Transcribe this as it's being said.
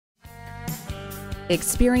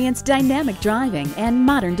Experience dynamic driving and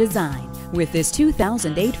modern design with this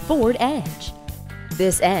 2008 Ford Edge.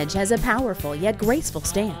 This Edge has a powerful yet graceful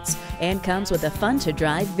stance and comes with a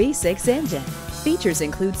fun-to-drive V6 engine. Features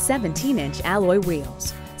include 17-inch alloy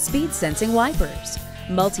wheels, speed-sensing wipers,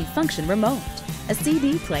 multi-function remote, a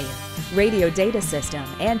CD player, radio data system,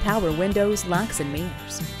 and power windows, locks, and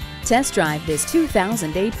mirrors. Test drive this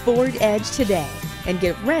 2008 Ford Edge today and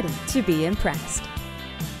get ready to be impressed.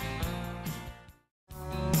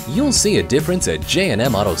 You'll see a difference at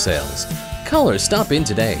J&M Auto Sales. Call or stop in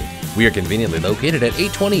today. We are conveniently located at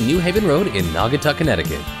 820 New Haven Road in Naugatuck,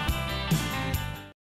 Connecticut.